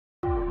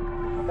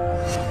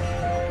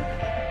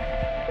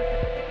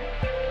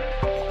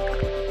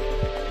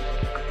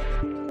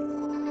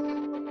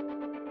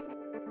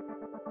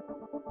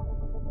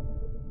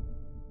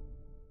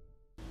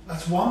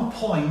That's 1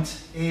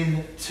 point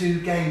in 2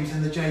 games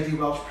in the JD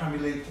Welsh Premier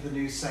League for the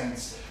New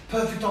Saints.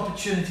 Perfect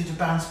opportunity to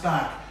bounce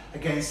back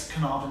against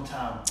Caernarfon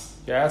Town.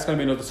 Yeah, it's going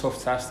to be another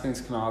tough test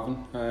against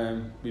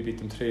Caernarfon. We beat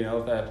them 3-0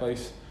 at their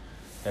place.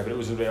 But it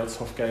was a real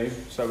tough game,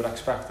 so we're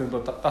expecting.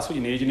 But that's what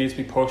you need. You need to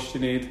be pushed.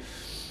 You need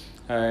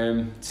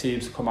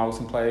teams to come out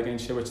and play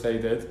against you, which they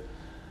did.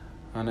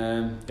 And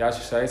yeah, as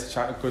you say, it's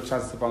a good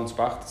chance to bounce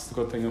back. That's the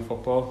good thing in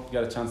football. You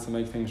get a chance to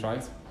make things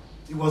right.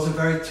 It was a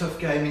very tough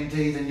game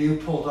indeed, and you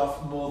pulled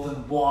off more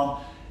than one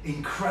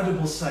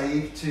incredible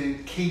save to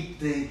keep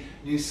the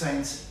New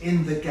Saints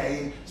in the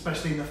game,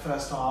 especially in the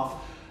first half.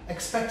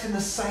 Expecting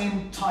the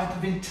same type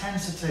of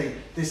intensity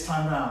this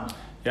time round?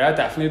 Yeah,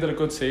 definitely. They're a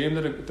good team.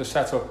 They're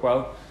set up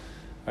well.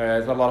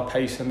 There's a lot of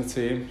pace in the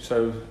team,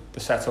 so they're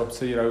set up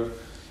to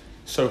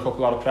soak up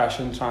a lot of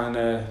pressure and try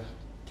and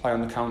play on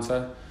the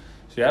counter.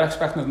 So yeah,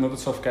 expecting another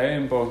tough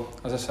game, but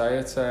as I say,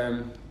 it's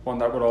one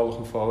that we're all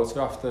looking forward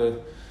to after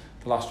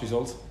the last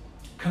result.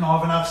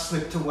 Caernarfon have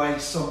slipped away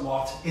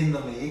somewhat in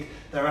the league.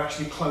 They're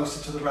actually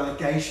closer to the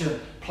relegation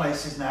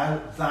places now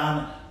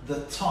than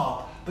the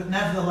top. But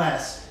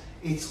nevertheless,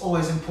 it's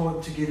always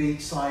important to give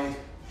each side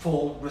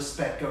full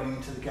respect going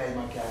into the game,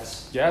 I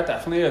guess. Yeah,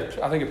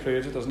 definitely. I think it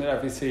proves it, doesn't it?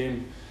 Every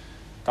team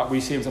that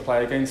we seem to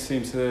play against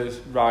seems to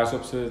rise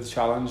up to the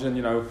challenge.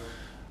 And,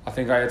 I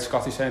think I had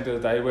Scotty saying the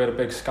other day, we're a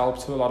big scalp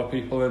to a lot of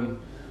people, and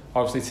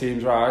obviously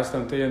teams rise,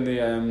 don't they? And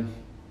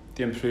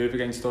they improve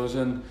against us,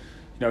 and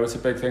it's a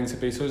big thing to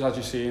beat us, as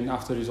you've seen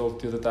after the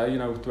result the other day.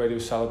 The way they were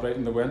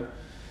celebrating the win.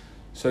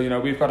 So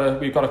we've got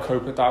to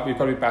cope with that. We've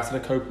got to be better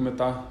at coping with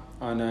that.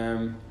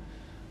 And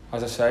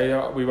as I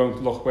say, we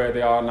won't look where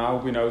they are now.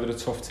 We know they're a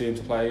tough team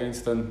to play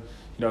against, and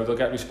they'll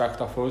get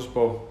respect off us,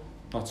 but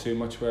not too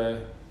much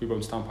where we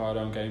won't stamp our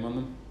own game on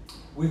them.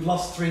 We've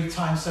lost 3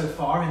 times so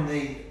far in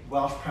the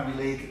Welsh Premier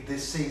League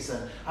this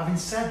season. Having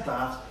said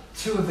that,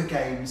 2 of the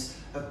games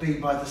have been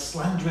by the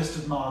slenderest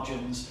of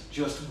margins,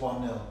 just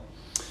 1-0.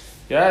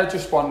 Yeah,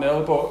 just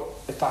 1-0,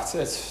 but that's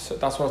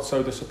what's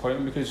so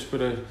disappointing, because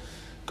we're a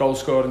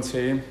goal-scoring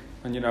team,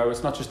 and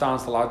it's not just down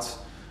to the lads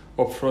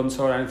up front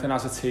or anything.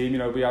 As a team,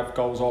 we have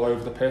goals all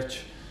over the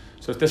pitch,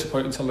 so it's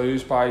disappointing to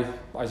lose by,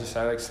 as you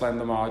say,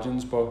 slender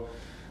margins. But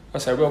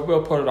as I say,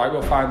 we'll put it right.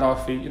 We'll find our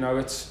feet.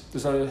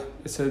 It's a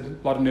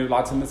lot of new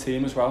lads in the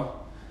team as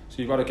well, so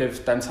you've got to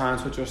give them time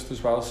to adjust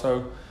as well.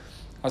 So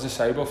as I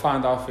say, we'll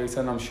find our feet,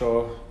 and I'm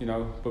sure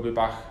we'll be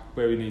back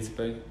where we need to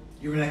be.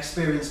 You're an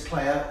experienced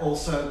player,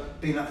 also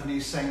been at the New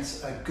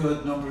Saints a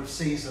good number of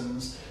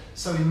seasons.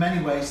 So in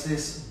many ways,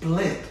 this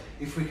blip,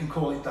 if we can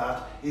call it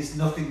that, is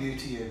nothing new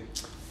to you.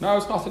 No,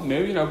 it's nothing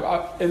new.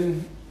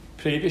 In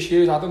previous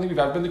years, I don't think we've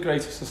ever been the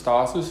greatest of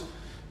starters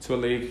to a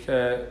league.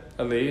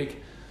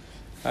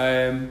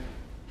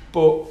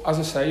 But as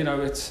I say,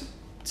 it's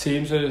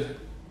teams are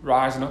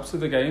rising up to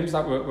the games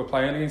that we're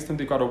playing against them.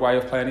 They've got a way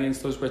of playing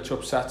against us which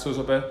upsets us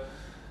a bit.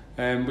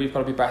 We've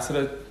got to be better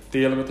at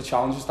dealing with the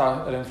challenges that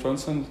are in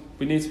front, and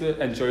we need to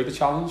enjoy the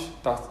challenge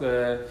that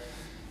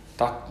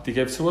they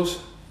give to us,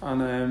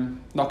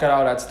 and not get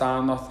our heads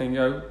down,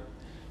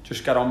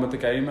 just get on with the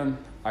game. And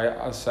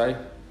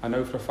I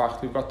know for a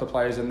fact we've got the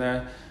players in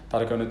there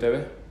that are going to do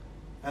it.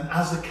 And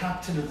as the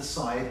captain of the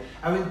side,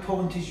 how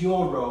important is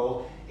your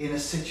role in a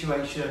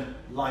situation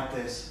like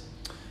this?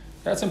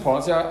 Yeah, it's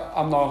important.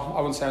 I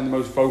wouldn't say I'm the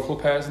most vocal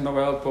person in the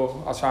world,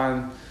 but I try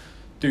and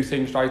do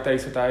things right day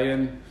to day,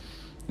 and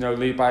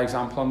lead by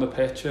example on the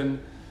pitch. And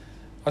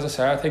as I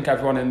say, I think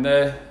everyone in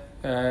there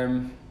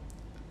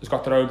has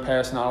got their own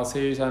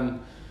personalities, and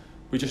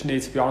we just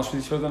need to be honest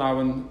with each other now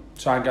and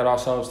try and get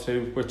ourselves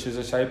through, which is,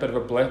 as I say, a bit of a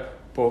blip,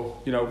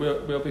 but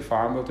we'll be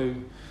fine.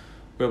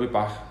 We'll be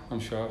back, I'm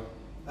sure.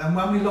 And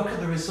when we look at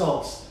the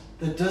results,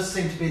 there does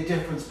seem to be a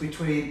difference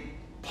between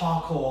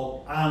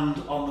Parkhall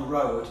and on the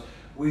road.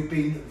 We've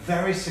been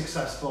very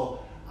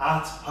successful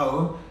at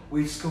home.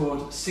 We've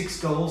scored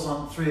 6 goals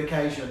on 3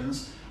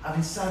 occasions.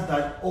 Having said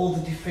that, all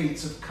the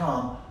defeats have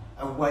come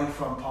away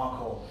from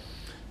Parkhall.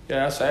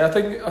 Yeah, I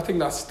think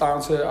that's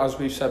down to, as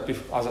I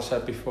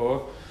said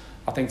before,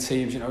 I think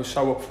teams,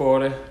 so up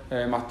for it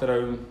at their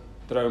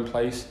own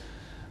place.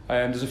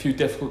 There's a few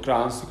difficult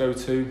grounds to go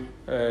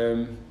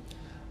to.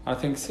 I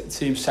think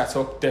teams set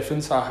up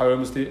different at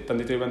home than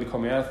they do when they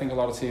come here. I think a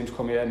lot of teams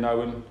come here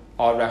knowing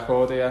our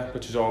record here,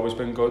 which has always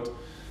been good.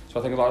 So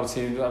I think a lot of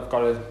teams have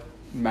got it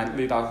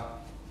mentally that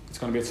it's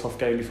going to be a tough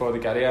game before they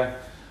get here.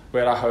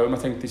 Where at home, I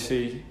think they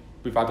see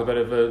we've had a bit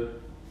of a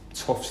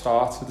tough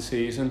start to the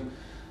season.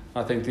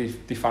 I think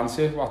they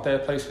fancy it at their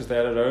place because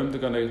they're at home.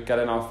 They're going to get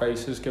in our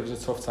faces, give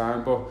us a tough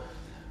time, but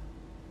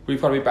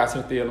we've got to be better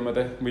at dealing with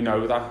it. We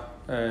know that,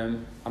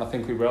 and I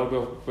think we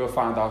will. We'll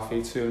find our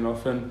feet soon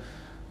enough. And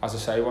as I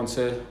say, once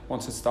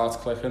it starts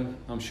clicking,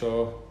 I'm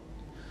sure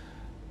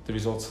the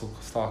results will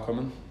start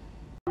coming.